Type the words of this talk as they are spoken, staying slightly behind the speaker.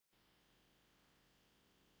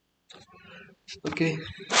Okay,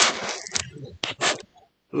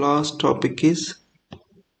 last topic is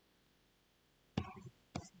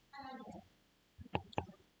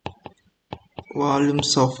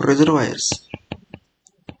volumes of reservoirs.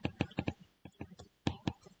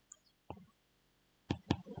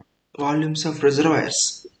 Volumes of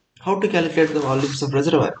reservoirs. How to calculate the volumes of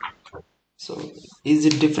reservoir? So, is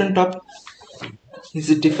it different topic? Is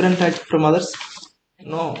it different type from others?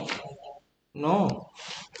 No, no,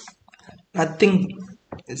 nothing.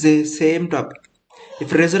 It's the same topic.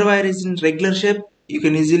 If reservoir is in regular shape, you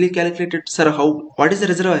can easily calculate it. Sir, how? What is the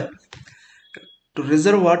reservoir? To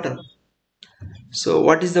reserve water. So,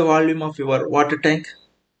 what is the volume of your water tank?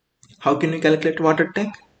 How can you calculate water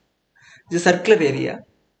tank? The circular area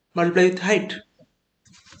multiply with height.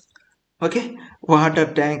 Okay, water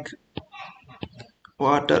tank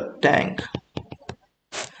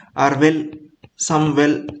or well, some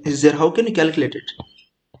well is there. How can you calculate it?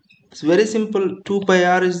 It's very simple. 2 pi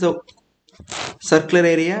r is the circular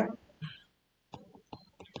area,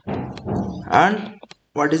 and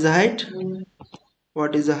what is the height?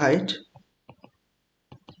 What is the height?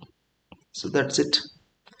 So that's it.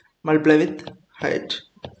 Multiply with height.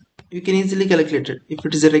 You can easily calculate it if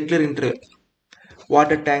it is a regular interval.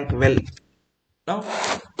 Water tank well. Now,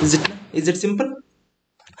 is it simple?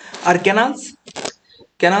 Or canals?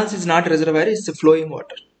 Canals is not reservoir, it's a flowing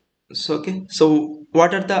water. So okay, so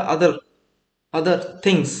what are the other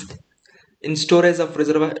things in storage of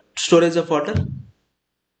reservoir, storage of water?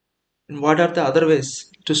 And what are the other ways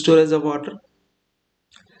to storage of water?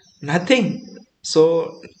 Nothing. So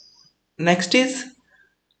next is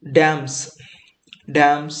dams.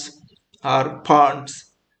 Dams are ponds,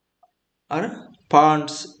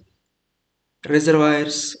 reservoir,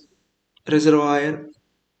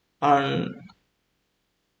 and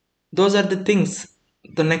those are the things.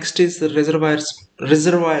 The next is the reservoir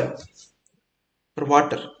for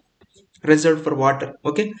water, reserved for water.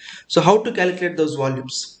 Okay, so how to calculate those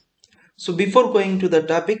volumes? So before going to the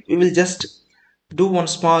topic, we will just do one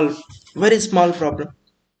very small problem,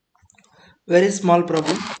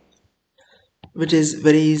 which is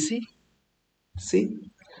very easy. See,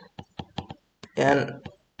 an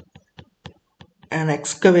an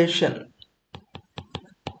excavation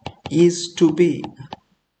is to be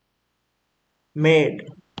made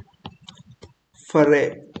for a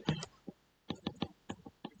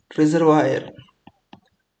reservoir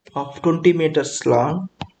of 20 meters long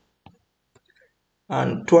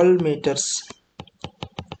and 12 meters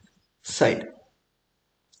side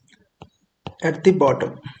at the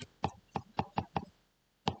bottom,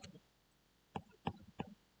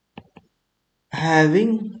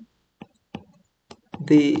 having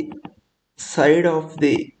the side of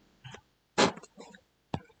the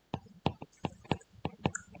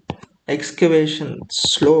excavation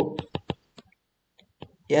slope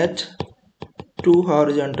at 2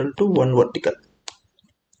 horizontal to 1 vertical.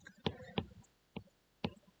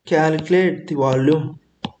 Calculate the volume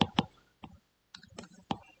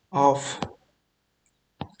of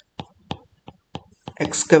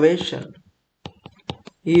excavation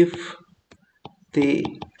if the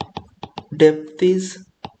depth is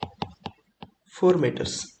 4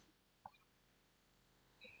 meters.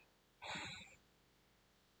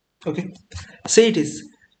 Okay, say it is.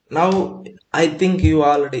 Now I think you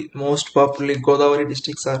already, most popularly Godavari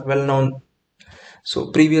districts are well known.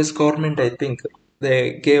 So previous government, I think they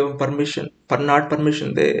gave permission, not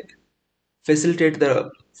permission, they facilitate the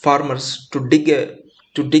farmers to dig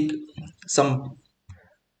some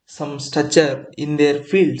structure in their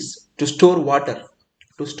fields to store water.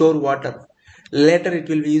 Later it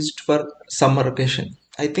will be used for summer occasion,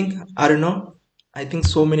 I think. I don't know, I think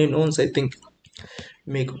so many knowns, I think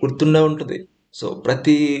మీకు గుర్తుండే ఉంటుంది. So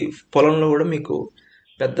ప్రతి పొలంలో కూడా మీకు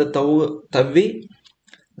పెద్ద తవ్వి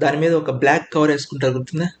దాని మీద ఒక బ్లాక్ కవర్ వేసుకుంటారు,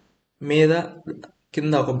 గుర్తుందా? మీద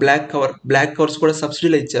కింద ఒక బ్లాక్ కవర్స్ కూడా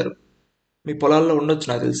సబ్సిడీలో ఇచ్చారు. మీ పొలాల్లో ఉండొచ్చు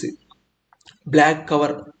నాకు తెలిసి black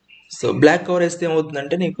cover. So black cover వేస్తే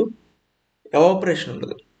ఏమవుతుందంటే నీకు ఎవాపరేషన్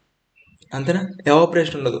ఉండదు, అంతేనా?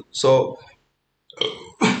 ఎవాపరేషన్ ఉండదు. సో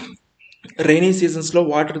రైనీ సీజన్స్లో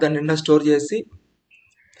వాటర్ దాని నిండా స్టోర్ చేసి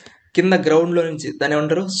కింద గ్రౌండ్లో నుంచి దాన్ని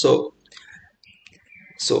ఏమంటారు,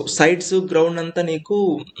 సో సైడ్స్ గ్రౌండ్ అంతా నీకు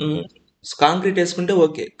కాంక్రీట్ వేసుకుంటే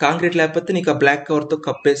ఓకే, కాంక్రీట్ లేకపోతే నీకు ఆ బ్లాక్ కవర్తో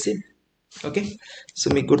కప్పేసి. ఓకే, సో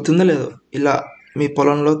మీకు గుర్తుందో లేదో, ఇలా మీ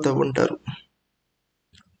పొలంలో తవ్వుంటారు,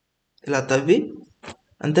 ఇలా తవ్వి,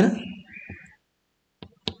 అంతేనా?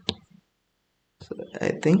 సో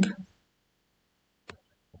ఐ థింక్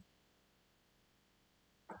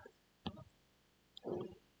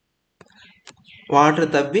వాటర్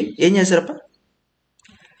తవ్వి ఏం చేశారప్ప?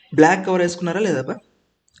 బ్లాక్ కవర్ వేసుకున్నారా లేదప్ప?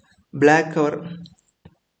 Black cover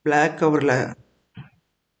black cover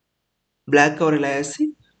black cover ఇలా వేసి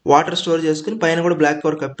వాటర్ స్టోర్ చేసుకుని పైన కూడా బ్లాక్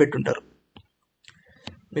కవర్ కప్పెట్టుంటారు.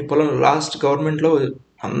 మీ పొలంలో లాస్ట్ గవర్నమెంట్లో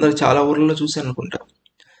అందరు చాలా ఊర్లలో చూసి అనుకుంటా.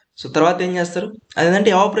 సో తర్వాత ఏం చేస్తారు, అదేంటంటే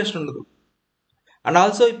ఎవాపరేషన్ ఉండదు. అండ్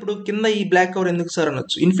ఆల్సో ఇప్పుడు కింద ఈ బ్లాక్ కవర్ ఎందుకు సార్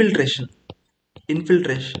అనొచ్చు, ఇన్ఫిల్ట్రేషన్.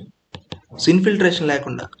 సో ఇన్ఫిల్ట్రేషన్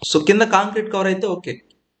లేకుండా, సో కింద కాంక్రీట్ కవర్ అయితే ఓకే,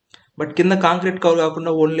 బట్ కింద కాంక్రీట్ కవర్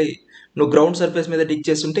కాకుండా ఓన్లీ నువ్వు గ్రౌండ్ సర్ఫేస్ మీద డిక్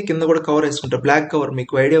చేస్తుంటే కింద కూడా కవర్ వేసుకుంటావు, బ్లాక్ కవర్.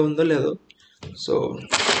 మీకు ఐడియా ఉందో లేదో. సో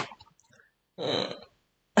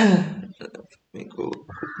మీకు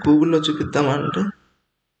గూగుల్లో చూపిద్దామంటే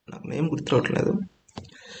నాకు name గుర్తురావట్లేదు.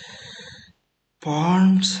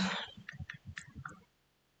 Pond's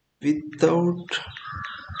without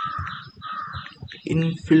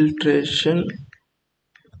infiltration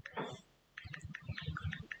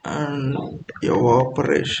and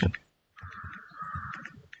evaporation.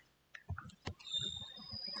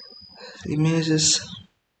 Images.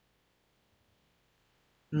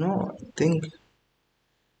 No, I think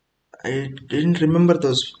I didn't remember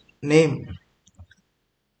those name.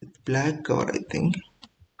 With black cover, I think.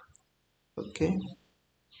 Okay.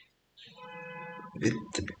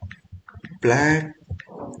 With black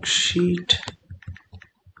sheet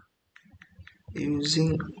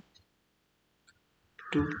using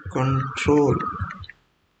to control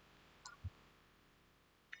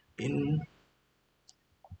in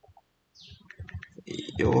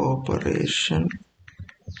evaporation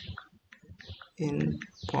in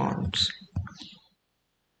ponds.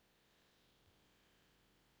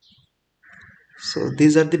 So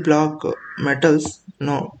these are the block metals.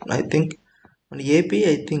 No, I think on AP,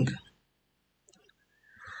 I think.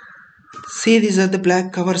 See, these are the black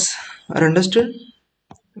covers. Are understood?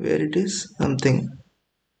 Where it is something.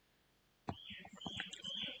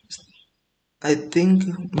 I think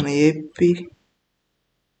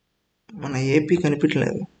మన AP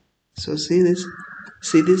కనిపించలేదు. So see this,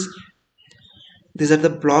 these are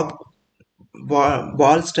the block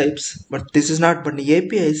balls types, but this is not. But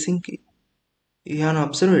AP, I think you have to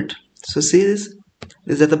observe it. So see this,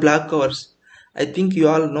 these are the black covers. I think you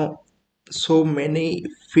all know so many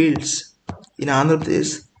fields in Andhra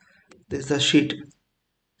Pradesh. There is a sheet,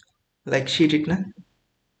 like sheet it na.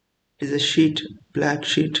 It is a sheet, black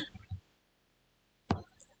sheet.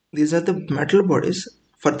 These are the metal bodies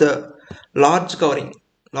for the large covering,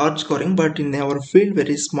 but in our field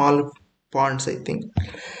very small ponds, I think.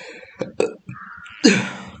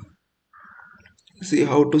 See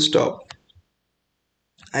how to stop.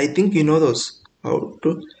 I think you know those, how to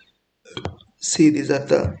see. These are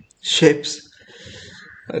the shapes.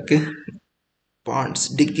 Okay, ponds,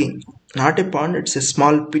 digging, not a pond, it's a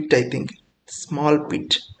small pit, I think, small pit.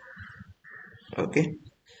 Okay,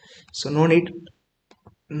 so no need.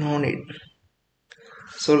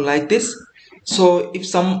 So like this. So if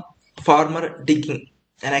some farmer digging,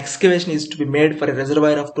 an excavation is to be made for a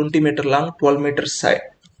reservoir of 20-meter long, 12-meter side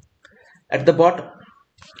at the bottom.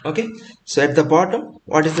 Okay, so at the bottom,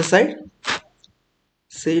 what is the side?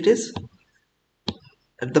 See, it is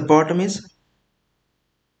at the bottom is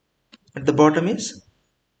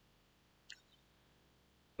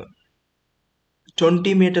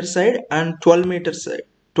 20-meter side and 12-meter side,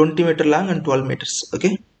 20-meter long and 12 meters.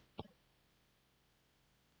 Okay,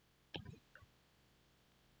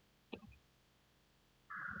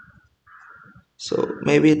 so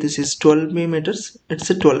maybe this is 12 meters. It's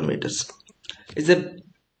a 12 meters. It's a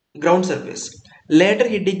ground surface. Later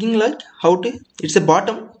he digging like how to, it's a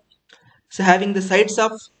bottom. So having the sides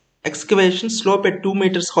of excavation slope at 2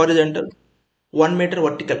 meters horizontal, 1 meter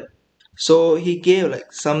vertical. So he gave like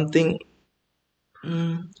something.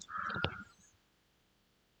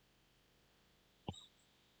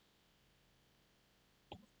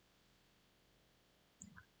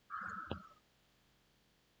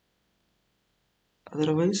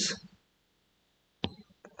 Otherwise,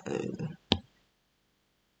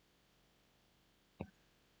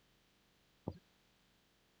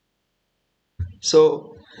 so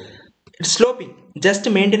it's sloping. Just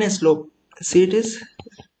maintain a slope. See, it is.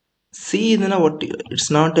 See, then what? It's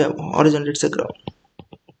not a horizontal. It's a ground.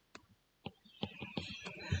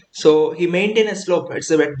 So he maintain a slope. It's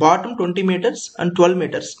at bottom 20 meters and 12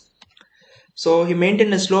 meters. So he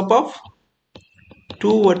maintained a slope of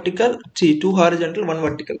 2 vertical, 2 horizontal, 1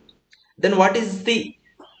 vertical. Then what is the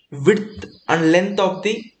width and length of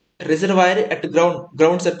the reservoir at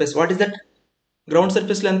ground surface? What is that ground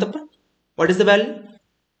surface length? What is the value?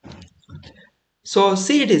 So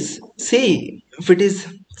see, it is, see if it is,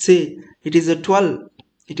 see it is a 12,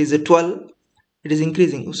 it is a 12, it is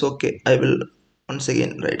increasing. So okay, I will once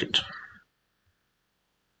again write it.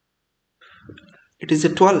 It is a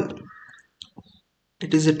 12.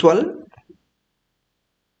 It is a 12.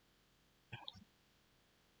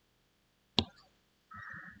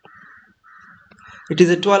 It is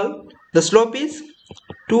a 12. The slope is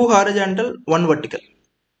 2 horizontal, 1 vertical.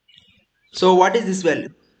 So what is this value?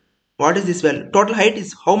 What is this value? Total height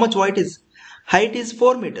is how much height is? Height is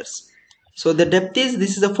 4 meters. So the depth is,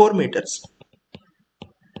 this is a 4 meters.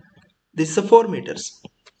 This is a 4 meters.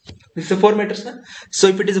 This is a 4 meters. Huh? So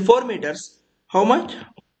if it is a 4 meters, how much?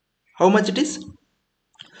 How much it is?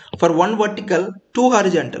 For 1 vertical, 2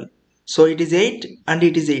 horizontal. So it is 8 and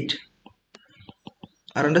it is 8.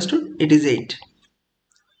 Are understood? It is 8.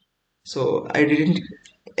 So I didn't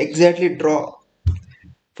exactly draw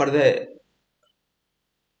for the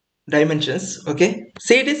dimensions. Okay,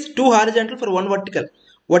 say it is 2 horizontal for 1 vertical.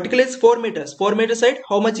 Vertical is 4 meters. 4 meters side,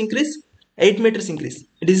 how much increase? 8 meters increase.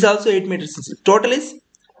 It is also 8 meters increase. Total is,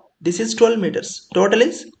 this is 12 meters. Total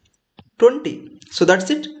is 20. So that's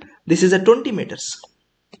it. This is a 20 meters.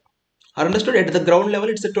 Are understood? At the ground level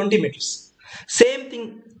it's a 20 meters. Same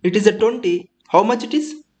thing, it is a 20. How much it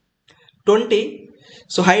is? 20.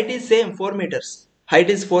 So height is same, 4 meters. Height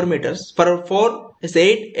is 4 meters. For 4 is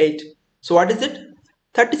 8, 8. So what is it?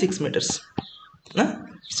 36 meters.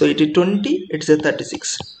 So it is 20, it is a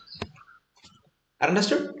 36.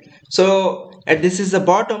 Understood? So at this is the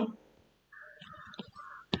bottom.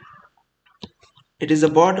 It is the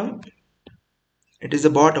bottom. It is the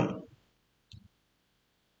bottom.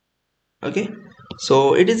 Okay.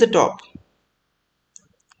 So it is the top.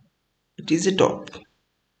 It is the top.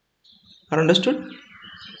 Understood?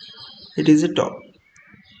 It is the top.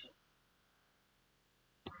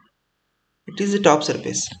 It is the top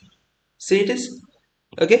surface. See it is.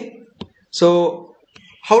 Okay. So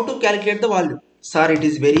how to calculate the volume? Sir, it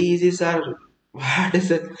is very easy, sir. What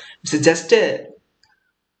is it? It's just a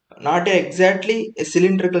not a exactly a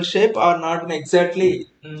cylindrical shape or not an exactly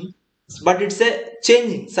but it's a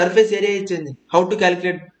changing surface area is changing. How to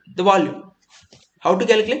calculate the volume? How to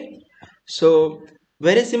calculate? So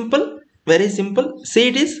very simple, very simple. See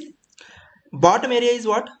it is bottom area is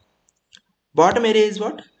what? Bottom area is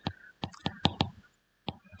what?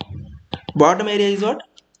 Bottom area is what?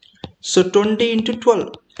 So 20 into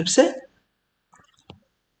 12, it's a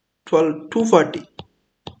 12, 240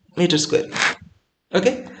 meter square.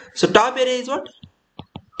 Okay. So top area is what?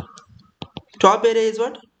 Top area is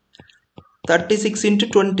what? 36 into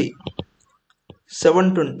 20,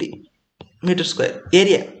 720 meter square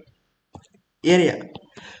area. Area.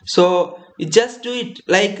 So you just do it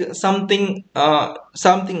like something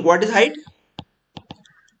something. What is height?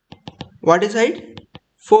 What is height?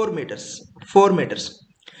 4 meters. 4 meters.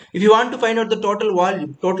 If you want to find out the total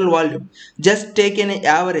volume, just take an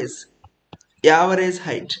average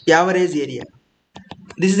height, average area.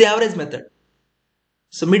 This is the average method.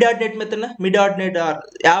 So mid-ordinate method, na? Mid-ordinate or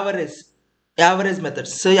average method.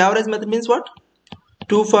 So average method means what?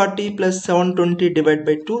 240 plus 720 divided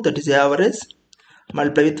by 2, that is average,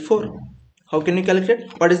 multiply with 4. How can you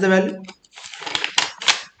calculate? What is the value?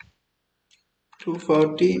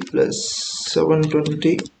 240 plus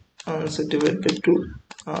 720, answer divided by 2,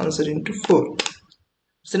 answer into 4.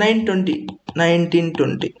 So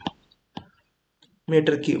 1920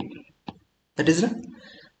 meter cube. That is the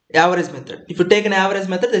average method. If you take an average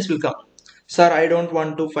method, this will come. Sir, I don't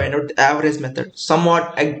want to find out the average method.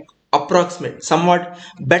 Somewhat approximate, somewhat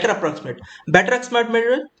better approximate. Better approximate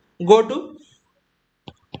method, go to.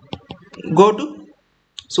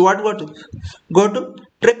 So what go to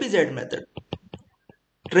trapezoidal method.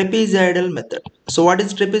 Trapezoidal method. So what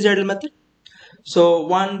is trapezoidal method? So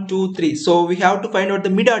 1, 2, 3. So we have to find out the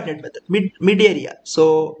mid-ordinate method, mid area.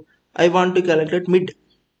 So I want to calculate mid.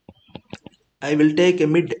 I will take a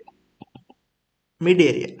mid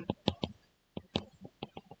area,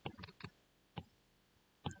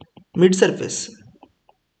 mid surface,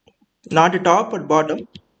 not a top but bottom.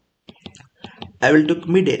 I will take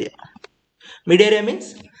mid area. Mid area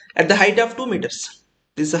means at the height of 2 meters.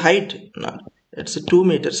 This is a height, no, it's a 2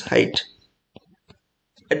 meters height.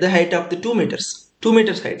 At the height of the 2 meters, 2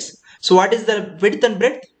 meters heights. So what is the width and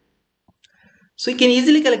breadth? So you can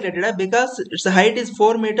easily calculate it because its height is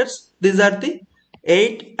 4 meters. These are the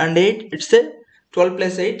 8 and 8. It's a 12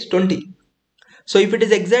 plus 8, 20. So if it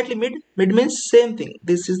is exactly mid means same thing.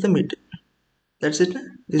 This is the mid. That's it.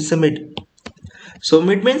 This is the mid. So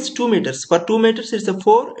mid means 2 meters. For 2 meters it's a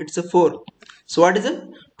 4. It's a 4. So what is it?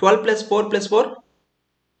 12 plus 4 plus 4?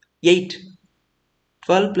 8.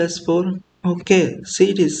 12 plus 4. Okay. See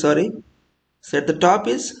it is, sorry. So at the top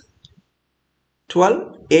is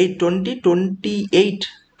 12, 8, 20, 28.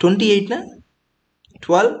 28 na?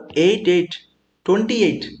 12, 8, 8.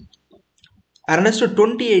 28. I understood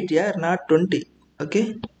 28, yeah, not 20.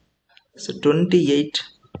 Okay. So 28.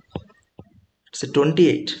 It's a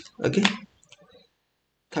 28. Okay.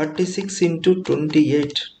 36 into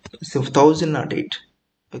 28 is 1008.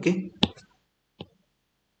 Okay.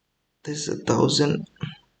 This is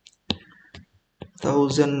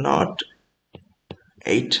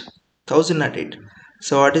 1008. 1008.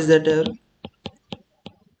 So what is that?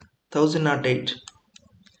 1008.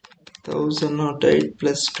 1008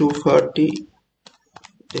 plus 240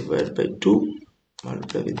 divided by 2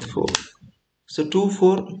 multiply with 4. So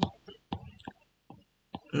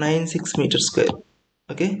 2496 meter square.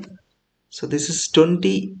 Okay. So this is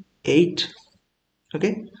 28.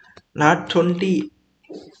 Okay. Not 20.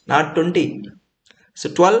 Not 20. So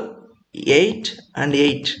 12, 8 and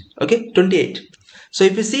 8. Okay. 28. So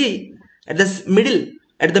if you see at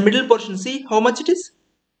the middle portion, see how much it is?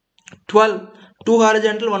 12. 2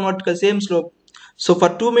 horizontal, 1 vertical, same slope. So for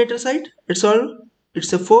 2 meter side, it's a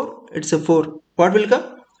 4. It's a 4. What will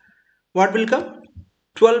come? What will come?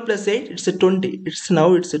 12 plus 8, it's a 20. It's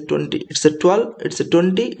a 20. It's a 12. It's a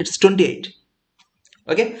 20. It's 28.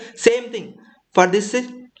 Okay. Same thing for this.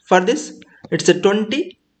 It's a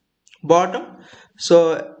 20 bottom.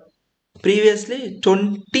 So previously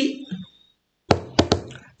 20,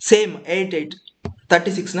 same 8 8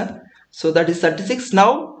 36 na. So that is 36.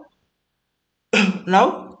 Now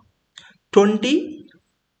 20.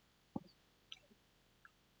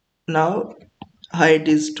 Now height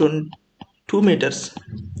is 2 meters.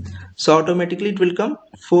 So automatically it will come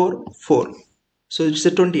 4 4. So it's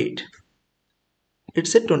a 28.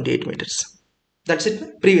 It's a 28 meters. That's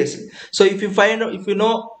it previously. So if you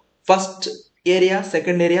know first area,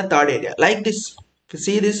 second area, third area, like this. If you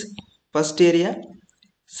see this, first area,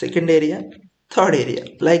 second area, third area,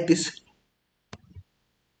 like this.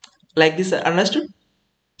 Like this, understood?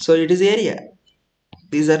 So it is area.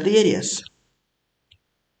 These are the areas.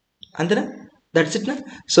 Andana? That's it. Na?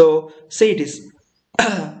 So say it is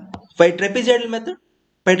by trapezoidal method.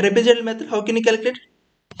 By trapezoidal method, how can you calculate it?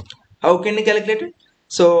 How can you calculate it?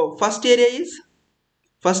 So first area is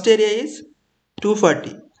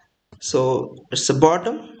 240. So it's the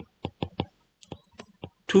bottom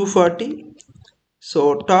 240.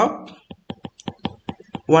 So top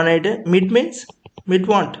 180. Mid means mid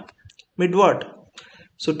what?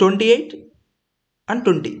 So 28 and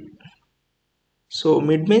 20. So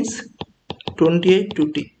mid means 28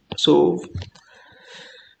 20. So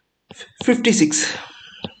 56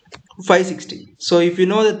 560. So if you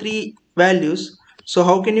know the three values, so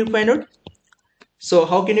how can you find out?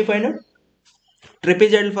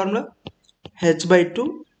 Trapezoidal formula, h by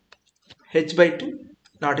 2,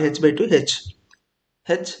 not h by 2, h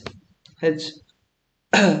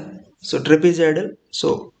so trapezoidal,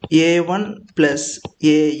 so a1 plus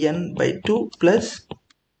an by 2 plus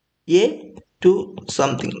a2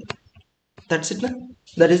 something. That's it. Na?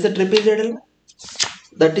 That is the trapezoidal.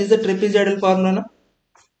 That is the trapezoidal formula. Na?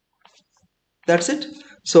 That's it.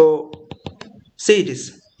 So see it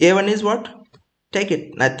is a1 is what? Take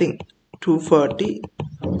it, nothing. 240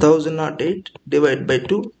 1008 divided by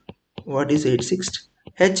 2. What is 860?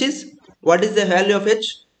 H is, what is the value of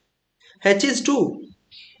h? H is 2.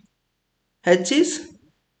 H is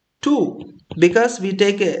 2 because we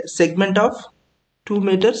take a segment of 2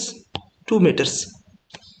 meters. 2 meters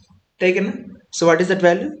taken. So what is that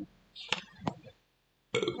value?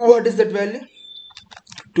 What is that value?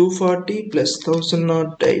 240 plus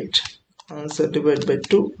 1008. Answer divided by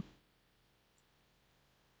 2.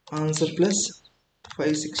 Answer plus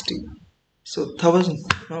 560. So 1000.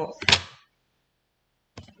 Now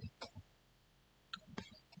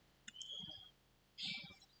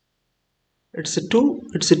it's a 2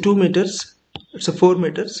 meters. It's a 4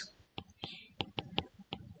 meters.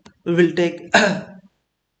 We will take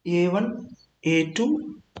a1, a2,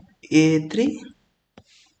 a3.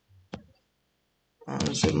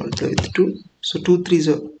 Answer multiply with 2. So 2 3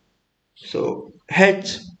 0. So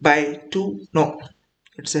h by 2. No,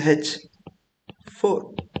 it's a h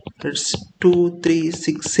 4. It's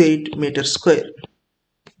 2368 meter square.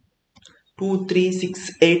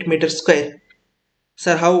 2368 meter square.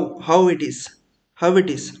 Sir, how it is? How it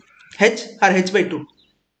is? H or h by 2?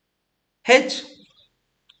 H.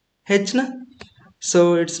 H na?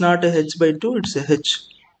 So it's not a h by 2, it's a h.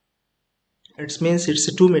 It means it's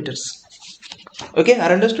a 2 meters. Okay,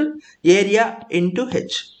 are understood? Area into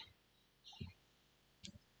h.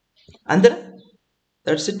 Andra?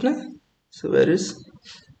 That's it na? So where is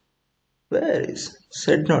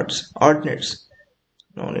set notes, ordinates?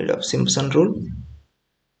 No need of Simpson rule.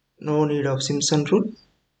 No need of Simpson rule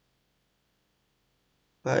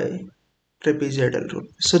by trapezoidal rule.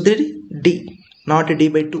 So there is D, not a D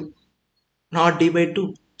by 2. Not D by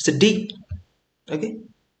 2. It's a D. Okay.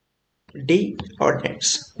 D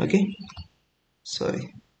ordinates. Okay,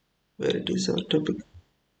 sorry, where it is our topic.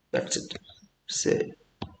 That's it. Say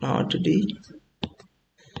not D,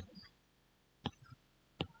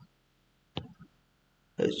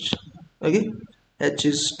 H. Okay, H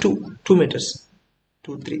is 2 meters,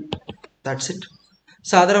 2 3. That's it.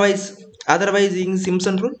 So otherwise in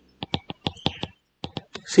Simpson rule.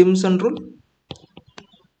 Simpson rule.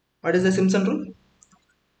 What is the Simpson rule?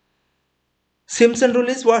 Simpson rule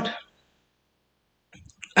is what?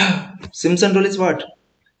 Simpson rule is what?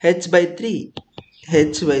 H by 3.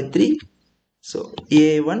 H by 3. So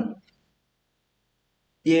A1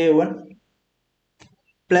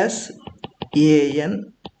 plus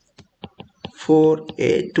AN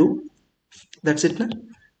 4A2. That's it. Na?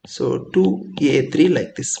 So 2A3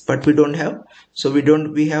 like this. But we don't have. So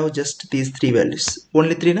we have just these three values.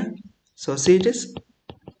 Only 3 na? So see it is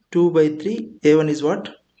 2 by 3. A1 is what?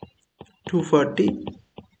 240,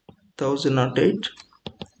 1008,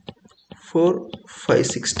 4,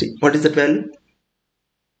 560. What is that value?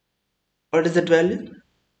 What is that value?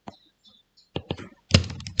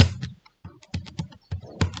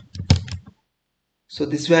 So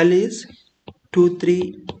this value is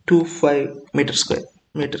 2325 meter square,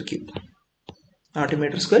 meter cube. Not a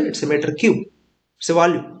meter square, it's a meter cube. It's a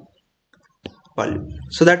volume.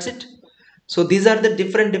 So that's it. So these are the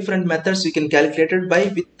different methods we can calculate it by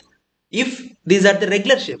with if these are the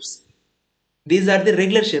regular shapes. These are the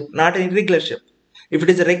regular shape, not an irregular shape. If it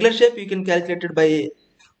is a regular shape, you can calculate it by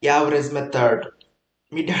average method,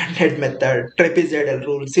 mid-handed method, trapezoidal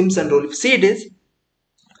rule, Simpson rule. If see it is,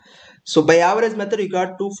 so by average method you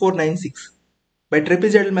got 2496. By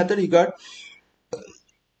trapezoidal method you got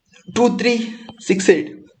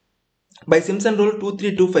 2368. By Simpson rule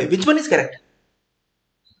 2325. Which one is correct?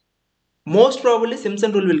 Most probably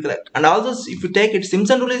Simpson rule will correct. And also if you take it,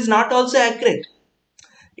 Simpson rule is not also accurate.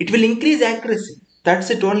 It will increase accuracy.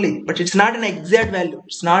 That's it only. But it's not an exact value.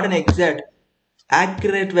 It's not an exact.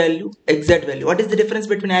 Accurate value, exact value. What is the difference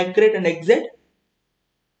between accurate and exact?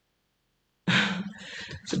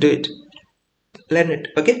 So do it. Learn it.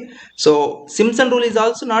 Okay. So Simpson rule is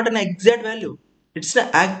also not an exact value. It's an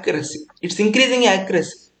accuracy. It's increasing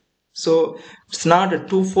accuracy. So it's not a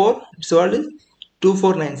 24. It's what is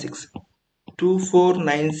 2496.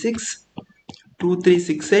 2496,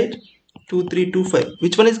 2368, 2325.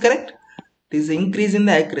 Which one is correct? It is increase in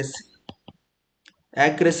the accuracy.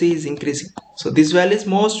 Accuracy is increasing. So this value is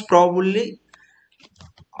most probably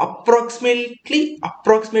approximately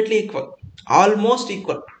equal. Almost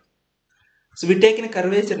equal. So we take in a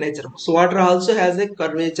curvature nature. So water also has a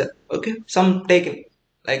curvature. Okay. Some taken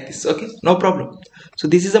like this. Okay. No problem. So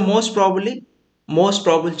this is the most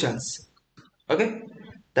probable chance. Okay.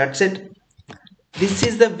 That's it. This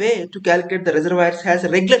is the way to calculate the reservoirs has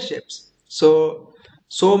regular shapes. So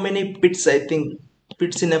many pits, I think,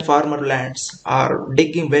 pits in a farmer lands are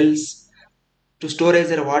digging wells to storage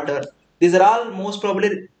their water. These are all most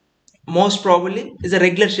probably is a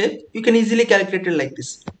regular shape. You can easily calculate it like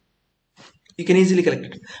this. You can easily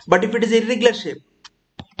calculate it. But if it is irregular shape,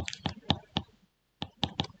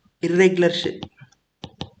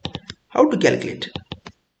 how to calculate?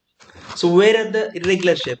 So where are the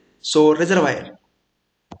irregular shape? So reservoir.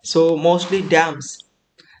 So mostly dams,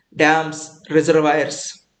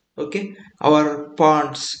 reservoirs, okay, our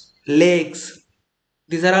ponds, lakes.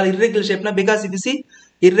 These are all irregular shape now because if you see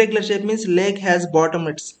irregular shape means lake has bottom,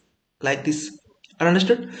 it's like this.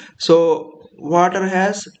 Understood? So water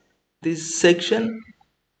has this section,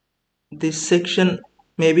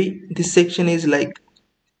 maybe this section is like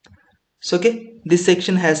so. Okay, this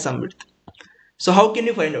section has some width. So how can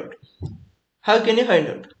you find out? How can you find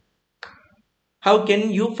out? How can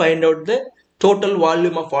you find out the total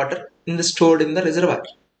volume of water stored in the reservoir?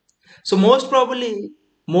 So most probably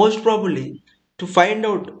to find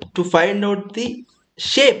out the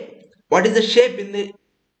shape. What is the shape in the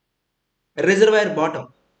reservoir bottom?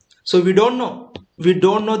 So we don't know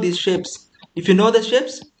these shapes. If you know the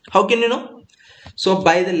shapes, how can you know? So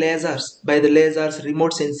by the lasers,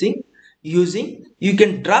 remote sensing, you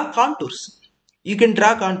can draw contours.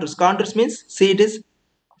 Contours means see it is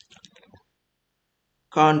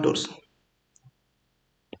contours.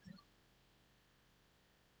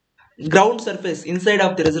 Ground surface inside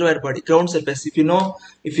of the reservoir body. Ground surface. If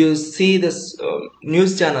you see this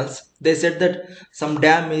news channels, they said that some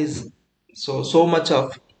dam is so much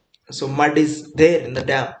of mud is there in the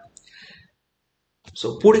dam. So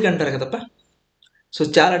పూడికి అంటారు కదప్ప. So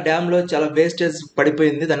చాలా dam లో చాలా wastage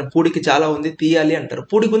పడిపోయింది, దాని పూడికి చాలా ఉంది తీయాలి అంటారు.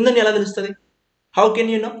 పూడికి ఉందని ఎలా తెలుస్తుంది? How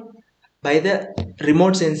can you know? By the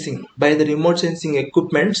remote sensing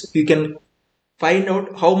equipments, you can find out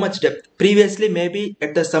how much depth. Previously maybe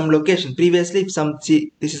at the some location, previously if some, see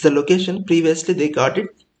this is the location, previously they got it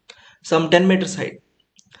some 10 meters height.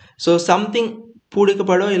 So something పూడిక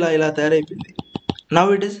పడో ఇలా తయారైపోయింది. Now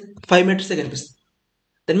it is 5 meters కనిపిస్తుంది.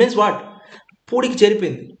 That means what, పూడికి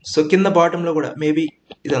చేరిపోయింది. So కింద బాటంలో కూడా maybe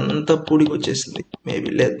ఇదంతా పూడికి వచ్చేసింది, maybe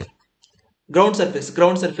లేదు, గ్రౌండ్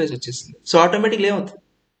సర్ఫేస్ వచ్చేసింది. సో ఆటోమేటిక్గా ఏమవుతుంది,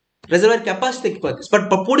 రిజర్వాయర్ కెపాసిటీ తగ్గిపోతుంది. బట్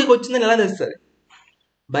పూడికి వచ్చిందని ఎలా తెలుస్తుంది?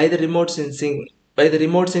 by the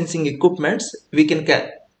remote sensing equipments we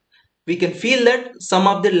can feel that some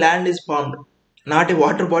of the land is formed, not a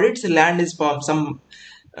water body, it's a land is formed, some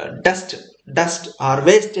dust or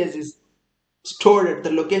wastage is stored at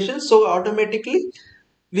the location. So automatically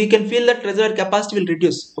we can feel that reservoir capacity will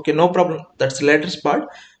reduce. Okay, no problem, that's the latest part.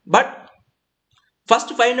 But first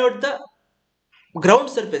find out the ground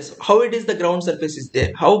surface, how it is, the ground surface is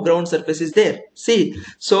there, how ground surface is there. See,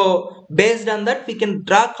 so based on that we can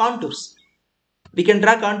draw contours.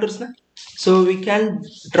 Na? So we can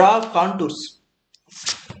draw contours.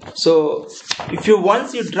 So if you once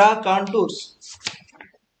you draw contours,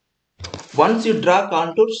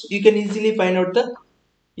 you can easily find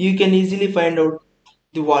out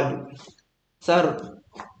the volume. Sir,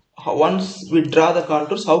 once we draw the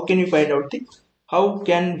contours, how can we find out the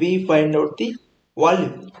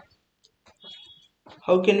volume?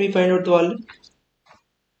 How can we find out the volume?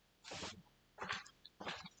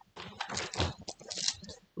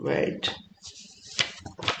 Wait.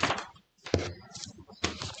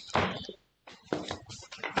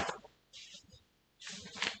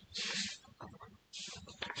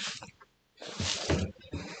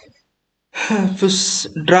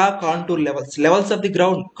 Draw contour levels of the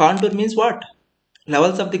ground. Contour means what?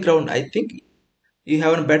 Levels of the ground. I think you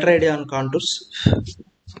have a better idea on contours.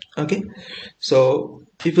 Okay, so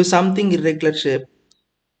if something irregular shape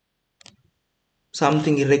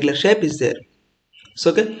is there, so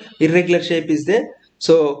okay, irregular shape is there,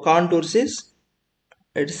 so contours is,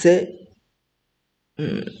 let's say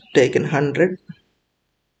taken 100,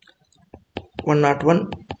 101,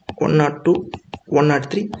 102,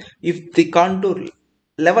 103. If the contour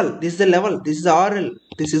level, this is the level, this is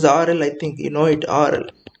RL, I think you know it, RL,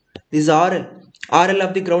 this is RL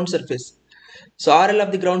of the ground surface. So RL of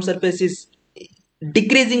the ground surface is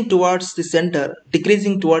decreasing towards the center.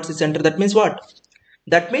 That means what?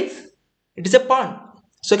 That means it is a pond.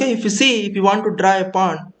 So okay, if you want to draw a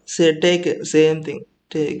pond, say take same thing,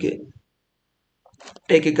 take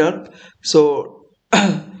a curve. So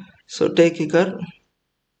so take a curve,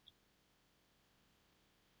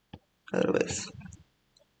 otherwise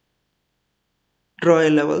draw a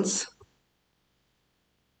levels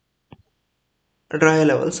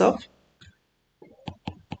of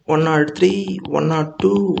 103,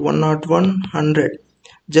 102, 101, 100.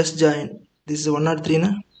 Just join. This is 103 na?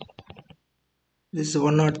 This is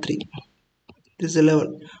 103. This is the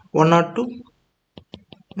level. 102.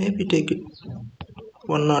 Maybe take it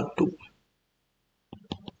 102.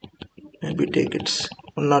 Maybe take it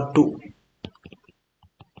 102.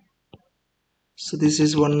 So this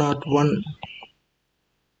is 101.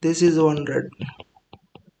 This is 100.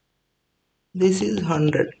 This is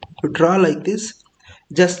 100. You draw like this.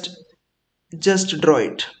 Just draw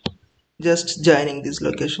it, just joining these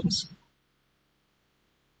locations.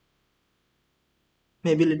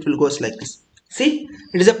 Maybe it will goes like this. See,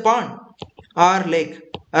 it is a pond or lake.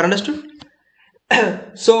 Are understood?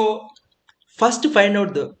 So first find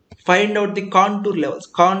out the contour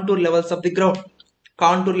levels of the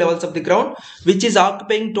ground, which is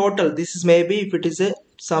occupying total. This is maybe, if it is a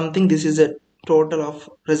something, this is a total of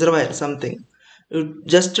reservoir something. You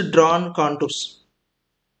just drawn contours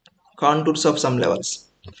of some levels.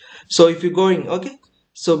 So if you going, okay,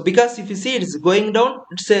 so because if you see it is going down,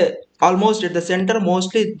 it's a almost at the center,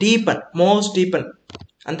 most deepen,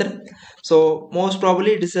 and then so most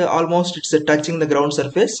probably it is almost touching the ground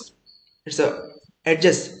surface. It's a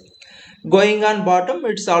edges. Going on bottom,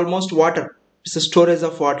 it's almost water, it's a storage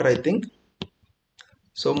of water, I think.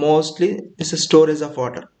 So mostly it's a storage of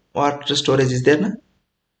water storage is there na?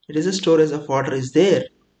 It is a storage of water is there.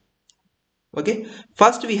 Okay,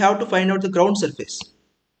 first we have to find out the ground surface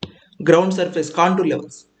contour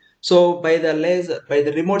levels. So by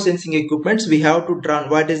the remote sensing equipments, we have to draw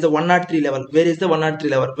what is the 103 level, where is the 103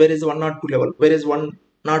 level, where is the 102 level, where is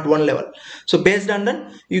 101 level. So based on that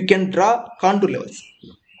you can draw contour levels.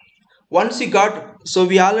 Once you got, so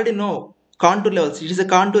we already know contour levels, it is a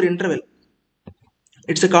contour interval.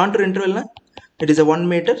 It's a contour interval na? It is a 1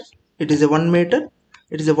 meter, it is a 1 meter,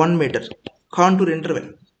 it is a 1 meter contour interval.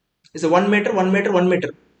 It's a 1 meter, 1 meter, 1 meter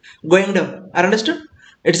going down. Are understood?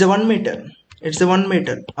 It's a 1 meter, it's a 1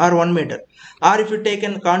 meter or 1 meter. Or if you take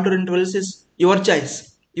an contour intervals is Your choice.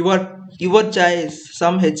 Your choice.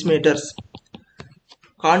 Some h meters.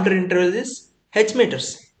 Contour interval is h meters.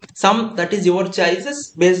 Some that is your choices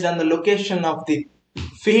based on the location of the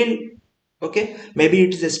field. Okay, maybe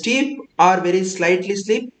it is a steep or very slightly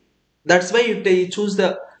steep. That's why you choose the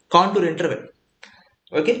contour interval.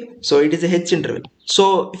 Okay, so it is a h interval.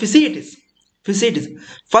 So if you see it is,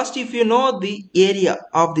 first, if you know the area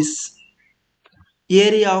of this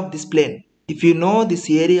plane, if you know this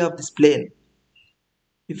area of this plane,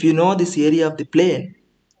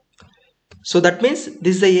 so that means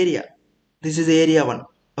this is the area. This is area 1.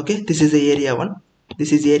 Okay, this is the area 1.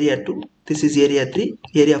 This is area 2. This is area 3.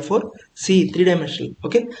 Area 4. See, 3-dimensional.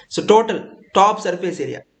 Okay, so total top surface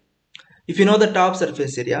area. If you know the top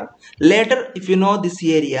surface area, later if you know this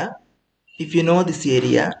area,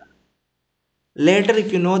 later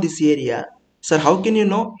if you know this area, sir, how can you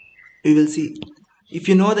know? We will see. If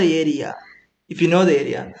you know the area,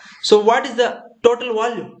 so what is the total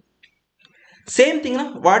volume? Same thing, na?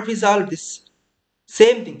 What we solve this?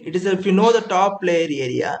 Same thing. It is if you know the top layer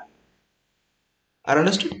area. Are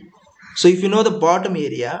understood? So if you know the bottom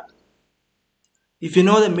area, if you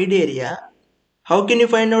know the mid area, how can you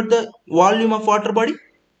find out the volume of water body?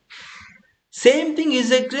 Same thing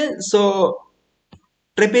is again. So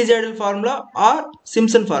trapezoidal formula or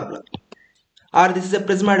Simpson formula, or this is a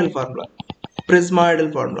prismoidal formula.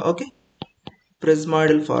 Okay,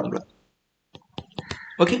 prismoidal formula.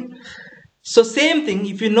 Okay, so same thing.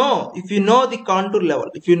 If you know the contour level,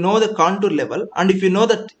 and if you know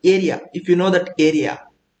that area,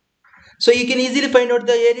 so you can easily find out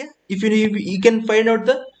the area. If you can find out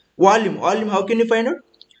the volume, how can you find out?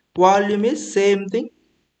 Volume is same thing,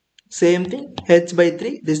 h by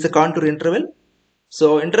 3. This is the contour interval.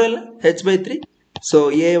 So interval h by 3.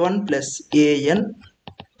 So a1 plus an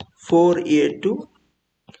 4a2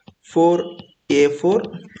 4a4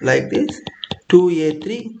 like this,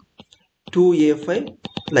 2a3 2a5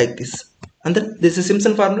 like this. And then this is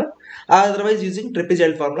Simpson formula. Otherwise using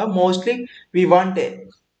trapezoidal formula. Mostly we want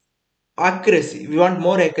accuracy. We want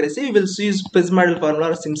more accuracy. We will use prismoidal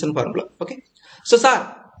formula or Simpson formula. Okay. So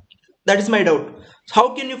sir, that is my doubt.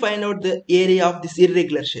 How can you find out the area of this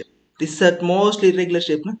irregular shape? This is at most irregular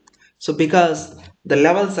shape, no? So because the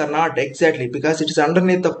levels are not exactly, because it is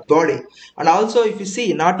underneath the body. And also if you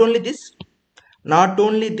see, not only this,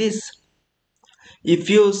 if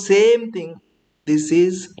you same thing, this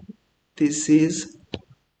is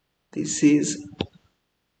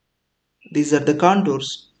these are the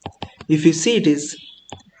contours. If you see, it is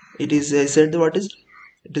I said what is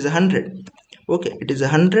it is 100. Okay, it is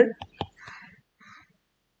 100,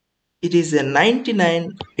 it is a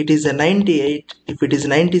 99, it is a 98, if it is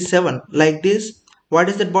 97 like this, what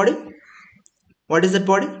is that body?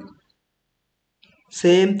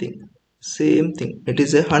 Same thing, it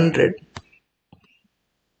is a 100,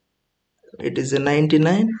 it is a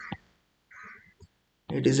 99,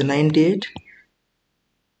 it is a 98,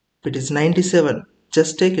 it is 97,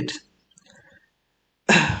 just take it.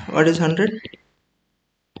 What is 100?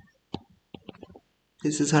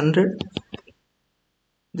 This is 100,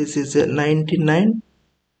 this is a 99,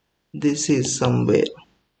 this is somewhere,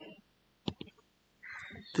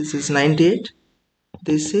 this is 98,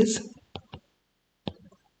 this is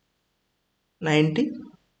 90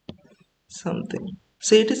 something.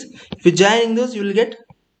 So it is, if you joining those, you will get,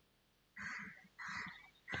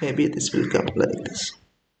 maybe this will come like this.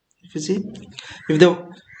 If you see,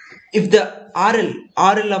 if the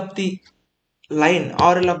RL of the line,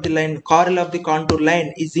 RL of the contour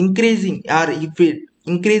line is increasing, or if it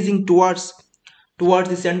increasing towards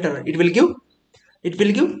the center, it will give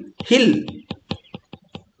hill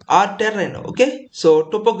or terrain. Okay, so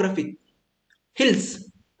topographic hills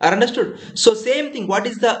are understood. So same thing, what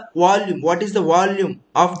is the volume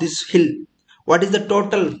of this hill? What is the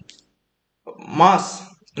total mass?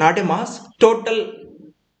 Not a mass, total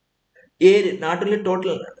area, not only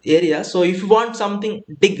total area. So if you want something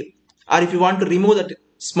big, or if you want to remove that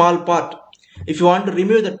small part, if you want to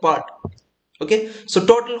remove that part, okay, so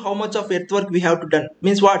total how much of earthwork we have to done,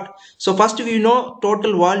 means what? So first we know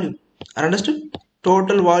total volume. Are understood?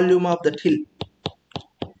 Total volume of that hill.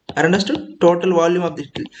 Are understood? Total volume of the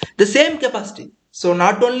hill. The same capacity. So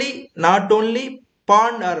not only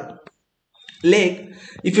pond or lake,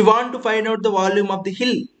 if you want to find out the volume of the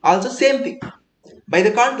hill, also same thing, by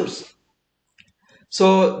the contours.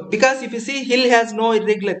 So because if you see, hill has no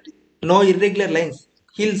irregular lines.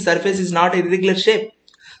 Hill surface is not irregular shape.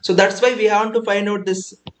 So that's why we have to find out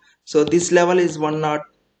this. So this level is 102,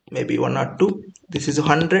 maybe 102. This is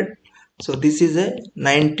 100. So this is a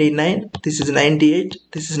 99. This is 98.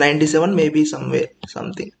 This is 97. Maybe somewhere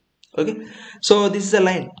something. Okay. So this is a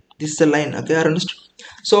line. This is a line. Okay, I understood.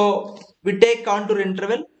 So we take contour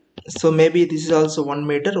interval. So maybe this is also 1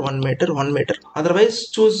 meter, 1 meter, 1 meter. Otherwise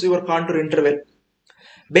choose your contour interval.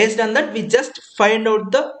 Based on that we just find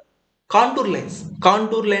out the contour lines,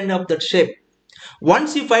 contour line of that shape.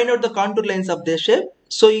 Once you find out the contour lines of the shape,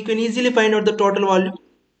 so you can easily find out the total volume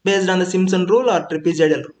based on the Simpson rule or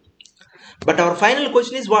trapezoidal rule. But our final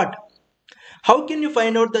question is what? How can you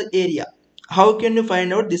find out the area? How can you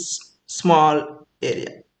find out this small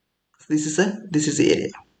area? This is area.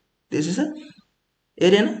 This is a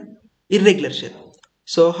area, na? Irregular shape.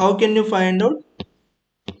 So how can you find out?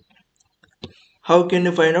 How can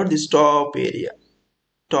you find out this top area?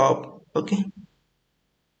 Top, okay.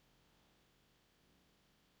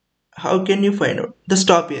 How can you find out the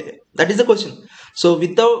stop area? That is the question. So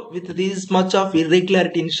with this much of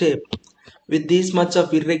irregularity in shape, with this much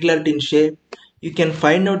of irregularity in shape, you can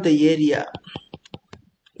find out the area.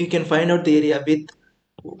 You can find out the area with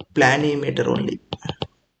planimeter only.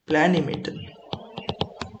 Planimeter.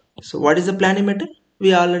 So what is the planimeter?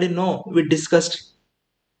 We already know, we discussed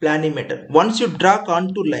planimeter. Once you draw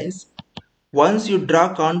contour lines, once you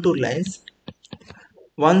draw contour lines,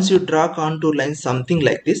 something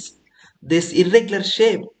like this irregular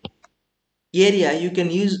shape area you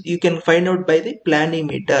can find out by the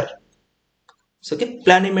planimeter. So okay,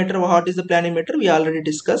 planimeter, what is the planimeter? We already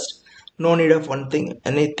discussed. No need of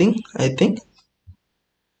anything. I think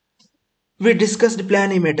we discussed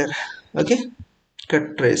planimeter. Okay,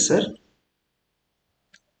 cut tracer.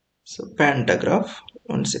 So pantograph.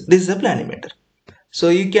 This is a planimeter. So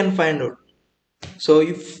you can find out. So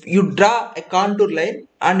if you draw a contour line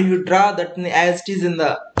and you draw that as it is in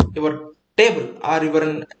the your table or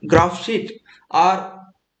your graph sheet or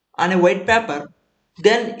on a white paper,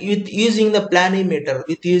 then using the planimeter,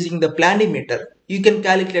 you can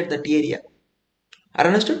calculate that area. Are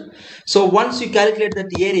understood? So once you calculate that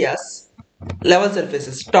areas, level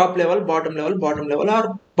surfaces, top level, bottom level,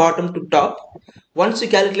 or bottom to top, once you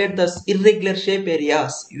calculate the irregular shape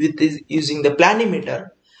areas with this using the planimeter,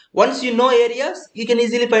 once you know areas, you can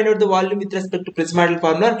easily find out the volume with respect to prismatic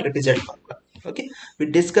formula and trapezoidal formula. Okay, we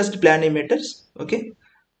discussed planimeters. Okay,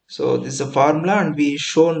 so this is a formula and we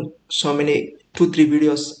shown so many 2-3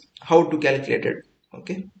 videos how to calculate it.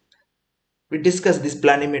 Okay, we discussed this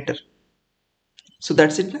planimeter. So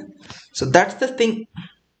that's it. So that's the thing.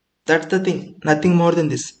 Nothing more than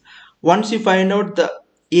this. Once you find out the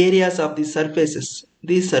areas of these surfaces,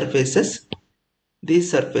 okay,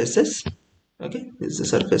 these are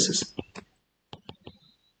surfaces.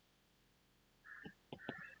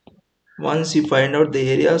 Once you find out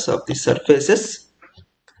the areas of the surfaces,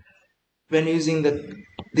 when using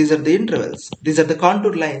these are the intervals, these are the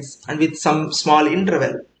contour lines, and with some small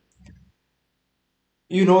interval,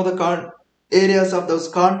 you know the areas of those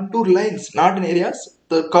contour lines, not in areas,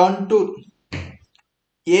 the contour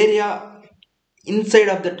area inside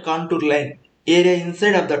of that contour line,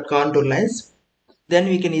 lines, then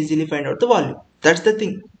we can easily find out the volume. That's the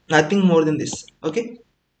thing, nothing more than this. Okay,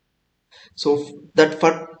 so that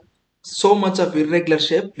for so much of irregular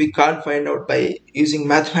shape we can't find out by using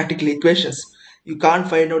mathematical equations. You can't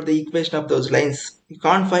find out the equation of those lines. You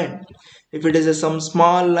can't find. If it is some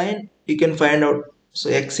small line, you can find out. So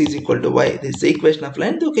x is equal to y, this is the equation of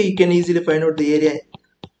line. Okay, you can easily find out the area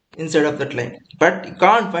inside of that line, but you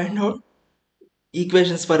can't find out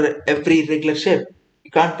equations for every irregular shape. You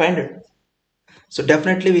can't find it. So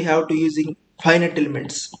definitely we have to using finite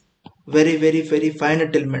elements, very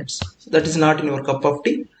finite elements. So that is not in your cup of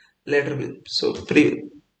tea. Later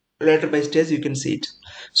later by stage you can see it.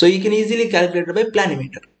 So you can easily calculate it by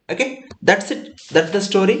planimeter. Okay, that's it. That's the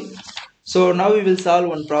story. So now we will solve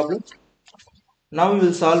one problem.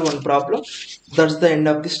 That's the end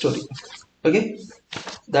of the story. Okay,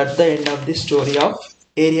 that's the end of the story of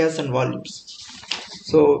areas and volumes.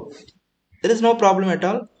 So there is no problem at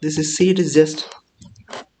all. This is C, it is just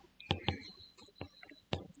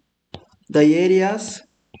the areas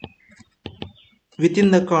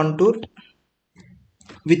within the contour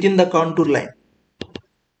line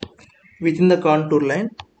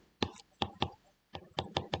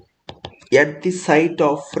at the site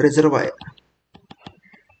of reservoir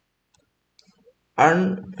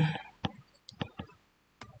and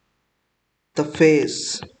the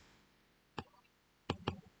face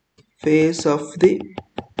of the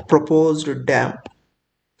proposed dam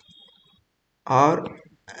are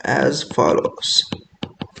as follows.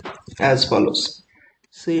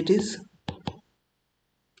 So it is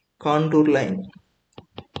contour line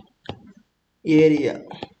area.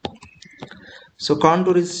 So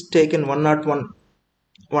contour is taken 101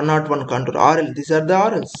 contour RL. These are the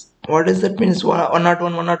RLs. What does that means?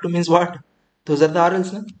 101, 102 means what? Those are the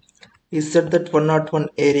RLs. No? He said that 101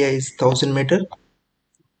 area is 1000 meter.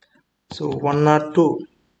 So 102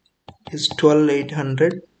 is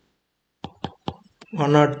 12800.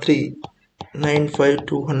 103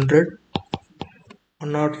 95200.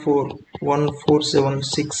 104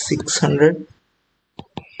 1476600.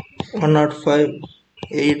 105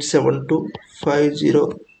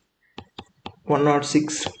 87250.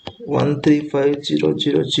 106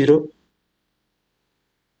 135000.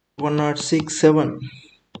 106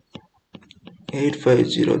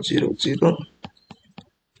 85000.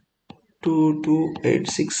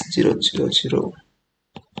 228600.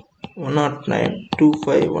 109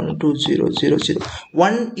 2512000.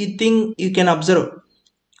 One thing you can observe,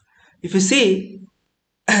 if you see,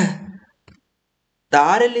 the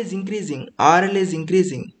RL is increasing. RL is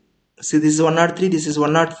increasing. See, this is 103, this is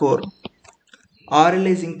 104. RL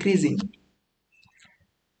is increasing.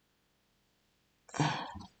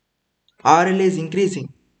 RL is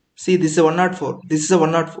increasing. See, this is a 104, this is a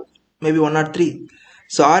 104, maybe 103.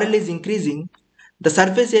 So RL is increasing. The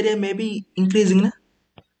surface area may be increasing. Na?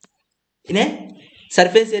 In a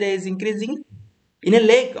surface area is increasing in a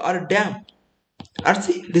lake or a dam. Or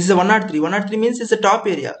see, this is a 103. 103 means it's a top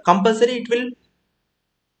area. Compulsory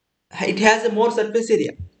it has a more surface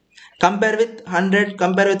area. Compare with 100,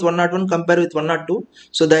 compare with 101, compare with 102.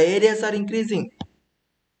 So the areas are increasing.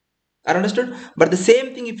 Are understood? But the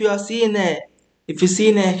same thing if you see in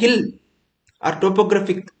a hill or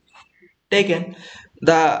topographic taken,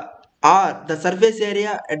 the surface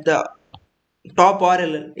area at the top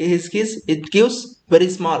RL it gives very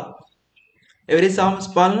small. Very small,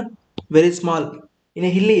 very small in a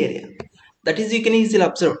hilly area. That is, you can easily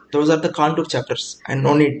observe. Those are the contour chapters and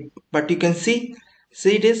no need. But you can see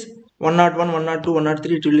it is 101, 102,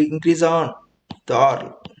 103. It will increase on the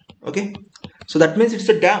R. Okay. So that means it's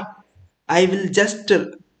a dam. I will just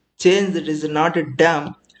change it is not a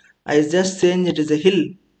dam. I just change it is a hill.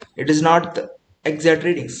 It is not the exact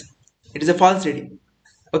readings. It is a false reading.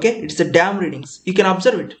 Okay. It's a dam readings. You can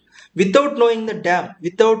observe it without knowing the dam,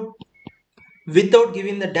 without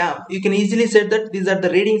giving the dam. You can easily say that these are the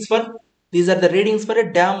readings for a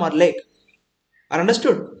dam or lake. Are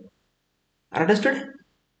understood? Are understood?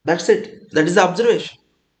 That's it. That is the observation.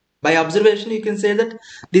 By observation, you can say that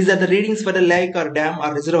these are the readings for a lake or dam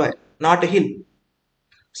or reservoir, not a hill.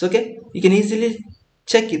 So okay, you can easily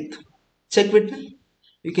check it. Check with me.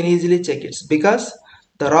 You can easily check it because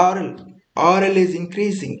the RL is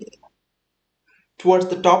increasing towards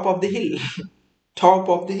the top of the hill. Top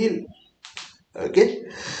of the hill. Okay,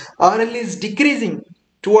 RL is decreasing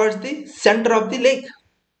towards the center of the lake.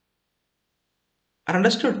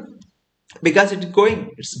 Understood? Because it's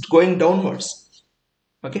going downwards.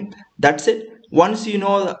 Okay, that's it. Once you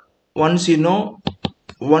know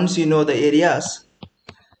the areas,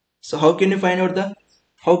 so how can you find out the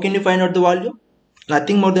value?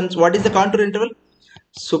 Nothing more than what is the contour interval?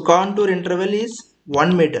 So contour interval is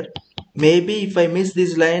 1 meter. Maybe if I miss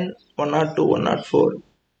this line 102, 104,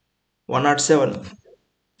 107,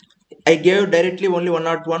 I gave directly only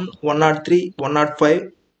 101, 103,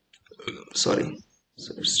 105. Sorry,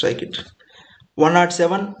 so let's strike it.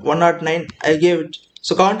 107, 109. I gave it.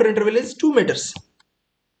 So contour interval is 2 meters.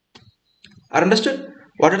 Are understood?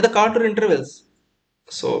 What are the contour intervals?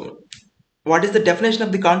 So what is the definition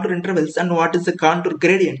of the contour intervals and what is the contour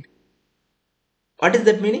gradient? What is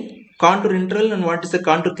that meaning? Contour interval and what is the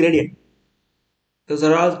contour gradient? Those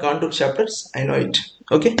are all contour chapters. I know it.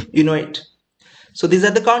 Okay, you know it. So these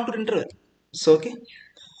are the contour interval. So okay,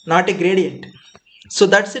 not a gradient. So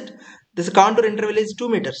that's it. This contour interval is 2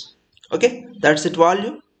 meters. Okay, that's it.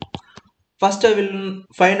 Value. First I will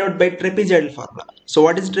find out by trapezoidal formula. So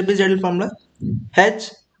what is trapezoidal formula?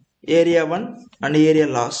 H area 1 and area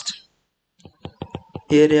lost.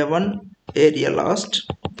 Area 1 area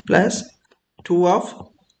lost plus 2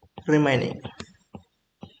 of remaining.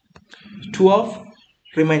 2 of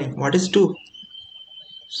remaining. What is 2?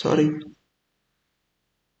 Sorry.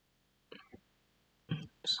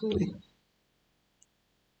 So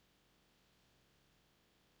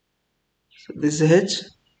this is H,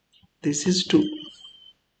 this is 2.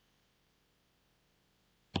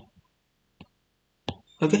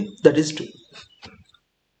 Okay, that is 2.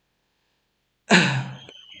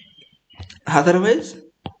 Otherwise,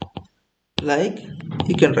 like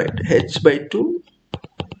you can write H by 2,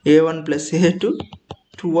 A1 plus A2,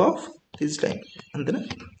 2 of this line. And then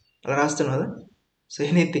last another. So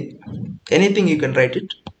anything you can write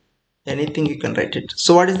it. Anything you can write it.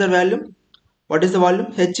 So what is the value? What is the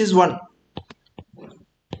volume? H is 1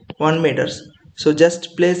 meters. So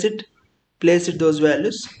just place it those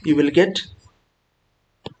values. You will get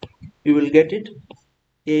it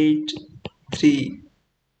 8, 3,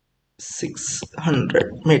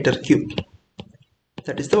 600 meter cube.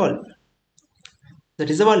 That is the volume. That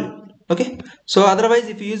is the volume. Okay. So otherwise,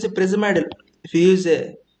 if you use a prismaidal, if you use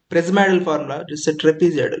a prismaidal formula, it is a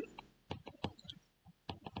trapezoidal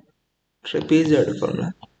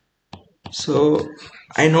formula. So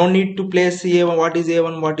I no need to place a1, what is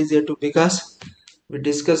a1, what is a2, because we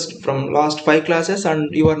discussed from last 5 classes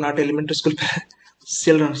and you are not elementary school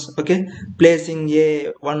children. Okay, placing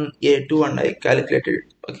a1, a2, and I calculated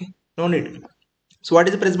it. Okay, no need. So what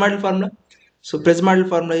is the prismaidal formula? So prismaidal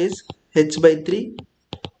formula is h by 3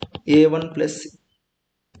 a1 plus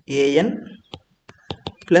an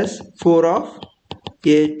plus 4 of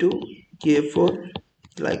a2 a4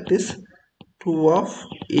 like this, 2 of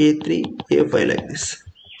a3 a5 like this.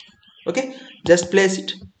 Okay, just place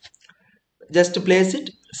it,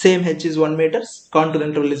 same h is 1 meter, contour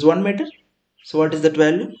interval is 1 meter. So what is that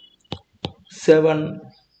value?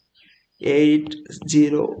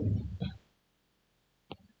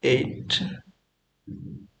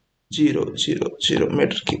 7808000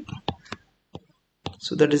 meter cube.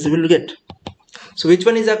 So that is will get. So which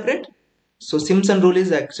one is accurate? So Simpson rule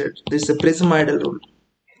is accurate. This is a prismoidal rule.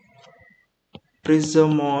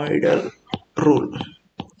 Prismoidal rule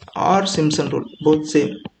or Simpson rule, both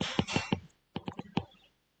same.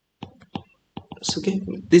 So, okay,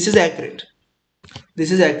 this is accurate.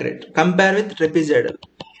 This is accurate. Compare with trapezoidal.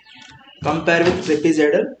 Compare with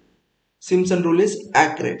trapezoidal. Simpson rule is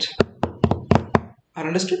accurate. Are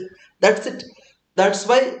understood? That's it. That's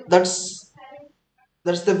why that's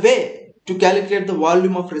the way to calculate the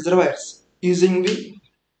volume of reservoirs using the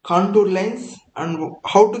contour lines, and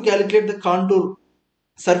how to calculate the contour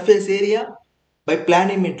surface area by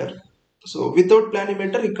planimeter. So without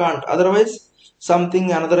planimeter you can't. Otherwise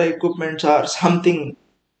something, another equipment or something.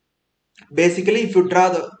 Basically if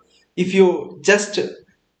you just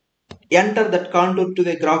enter that contour to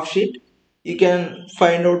the graph sheet, you can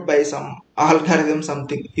find out by some algorithm,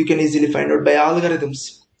 something you can easily find out by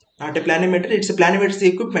algorithms. Not a planimeter, it's a planimeter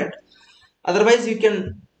equipment. Otherwise you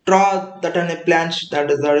can draw that on a plan sheet, that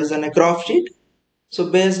is on a graph sheet. So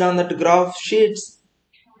based on that graph sheets,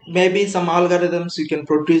 maybe some algorithms you can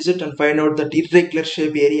produce it and find out that irregular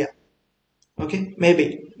shape area. Okay,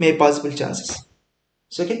 maybe possible chances.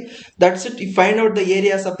 So okay, that's it. You find out the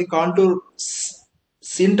areas of the contour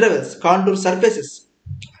intervals, contour surface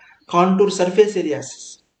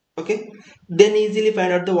areas. Okay, then easily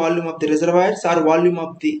find out the volume of the reservoirs or volume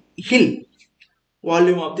of the hill,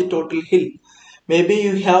 volume of the total hill. Maybe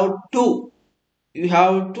you have to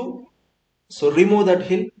so remove that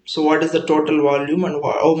hill. So what is the total volume and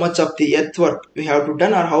how much of the earthwork we have to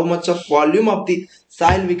done, or how much of volume of the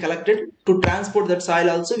soil we collected? To transport that soil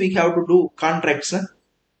also we have to do contracts.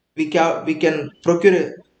 We can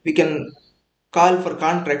procure, we can call for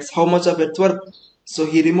contracts, how much of earthwork. So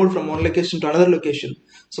he removed from one location to another location.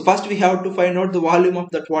 So first we have to find out the volume of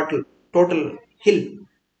that total hill.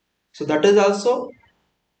 So that is also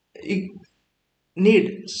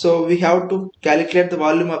need. So we have to calculate the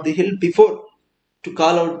volume of the hill before to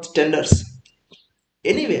call out tenders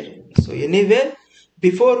anywhere. So anywhere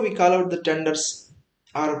before we call out the tenders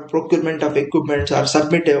or procurement of equipment or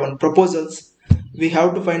submit on proposals, we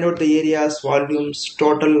have to find out the areas, volumes,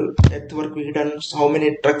 total earthwork we done, how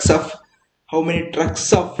many trucks of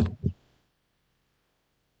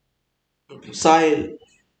soil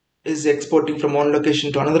is exporting from one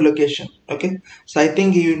location to another location. Okay, so I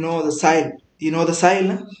think you know the soil.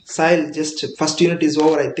 Soil, just first unit is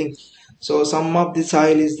over, I think. So some of the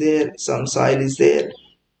soil is there, some soil is there.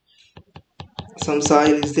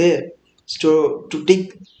 So to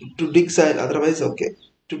dig soil, otherwise okay,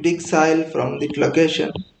 to dig soil from the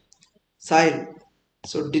location soil.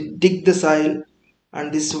 So dig the soil,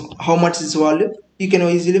 and this how much is volume, you can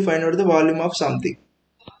easily find out the volume of something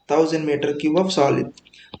 1000 meter cube of solid.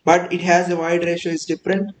 But it has a wide ratio is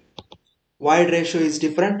different,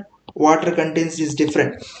 water contents is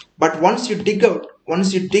different. But once you dig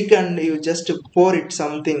and you just pour it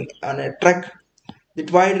something on a truck, that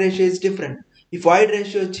wide ratio is different. If wide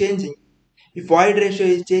ratio is changing,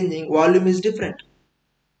 volume is different.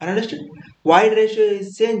 Understood? Wide ratio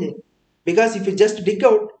is changing because if you just dig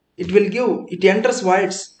out, it enters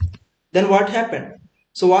voids. Then what happened?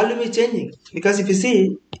 So volume is changing because if you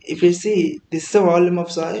see this is the volume of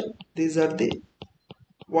soil, these are the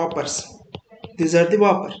vapors,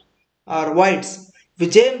 or voids.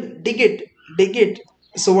 If you dig it,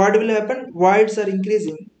 so what will happen? Voids are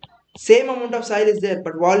increasing. Same amount of soil is there,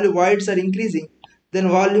 but voids are increasing, then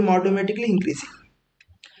volume automatically increasing.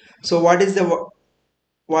 So what is the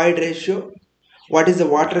void ratio? What is the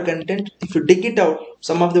water content? If you dig it out,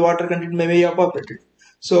 some of the water content may be evaporated.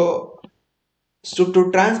 So So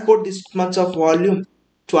to transport this much of volume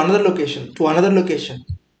to another location,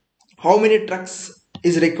 how many trucks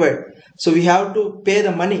is required? So we have to pay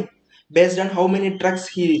the money based on how many trucks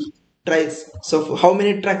he tries. So how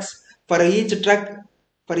many trucks for each truck,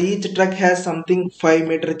 has something 5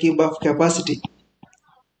 meter cube of capacity.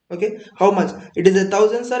 Okay, how much it is?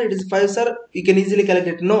 1,000 sir, it is 5 sir, you can easily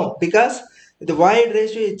calculate. No, because the void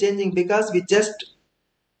ratio is changing, because we just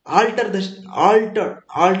alter the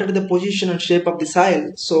alter the position and shape of the soil.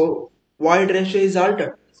 So void ratio is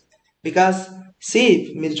altered. Because see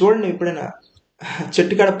మీరు చూడండి ఎప్పుడైనా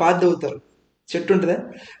చెట్టు కాడ పాతి తవ్వుతారు, చెట్టు ఉంటుంది,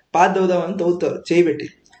 పాతి తవ్వుదామని తవ్వుతారు, చేయి పెట్టి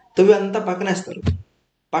తవ్వి అంతా పక్కన వేస్తారు,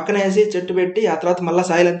 పక్కన వేసి చెట్టు పెట్టి ఆ తర్వాత మళ్ళీ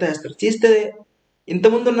సాయిల్ అంతా వేస్తారు. తీస్తే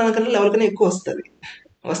ఇంతకుముందు ఉన్న కన్నా లెవెల్ ఎక్కువ వస్తుంది.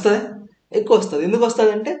 ఎక్కువ వస్తుంది. ఎందుకు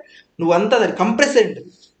వస్తుంది అంటే నువ్వంతా దాన్ని కంప్రెస్ అయి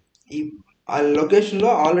ఉంటుంది. ఈ ఆ లొకేషన్లో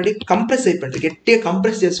ఆల్రెడీ కంప్రెస్ అయిపోయింది, గట్టిగా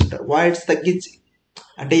కంప్రెస్ చేస్తుంటారు వాయిడ్స్ తగ్గించి.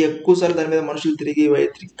 అంటే ఎక్కువసార్లు దాని మీద మనుషులు తిరిగి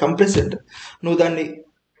కంప్రెస్ ఉంటుంది. నువ్వు దాన్ని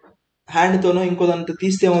హ్యాండ్తోనో ఇంకో దాంతో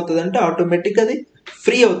తీస్తే ఏమవుతుంది అంటే ఆటోమేటిక్ అది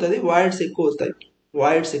ఫ్రీ అవుతుంది, వాయిడ్స్ ఎక్కువ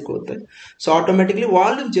అవుతాయి. సో ఆటోమేటిక్లీ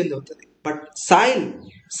వాల్యూమ్ చేంజ్ అవుతుంది. బట్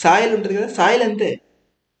సాయిల్ ఉంటుంది కదా, సాయిల్ అంతే,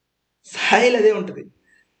 సాయిల్ అదే ఉంటుంది.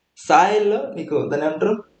 సాయిల్లో నీకు దాని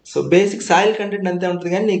అంటారు, సో బేసిక్ సాయిల్ కంటెంట్ అంతే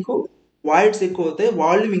ఉంటుంది, కానీ నీకు వాయిడ్స్ ఎక్కువ అవుతాయి,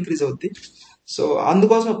 వాల్యూమ్ ఇంక్రీజ్ అవుతుంది. సో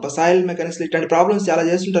అందుకోసం సాయిల్ మెకానిక్స్ ఇట్లాంటి ప్రాబ్లమ్స్ చాలా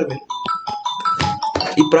చేస్తుంటారు. మీరు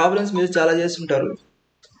ఈ ప్రాబ్లమ్స్ మీరు చాలా చేస్తుంటారు,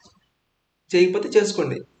 చేయకపోతే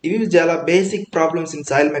చేసుకోండి. ఇవి చాలా basic problems in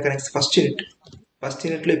soil mechanics first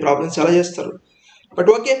యూనిట్లో ఈ ప్రాబ్లమ్స్ చాలా చేస్తారు. బట్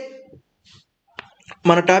ఓకే,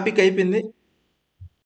 మన టాపిక్ అయిపోయింది.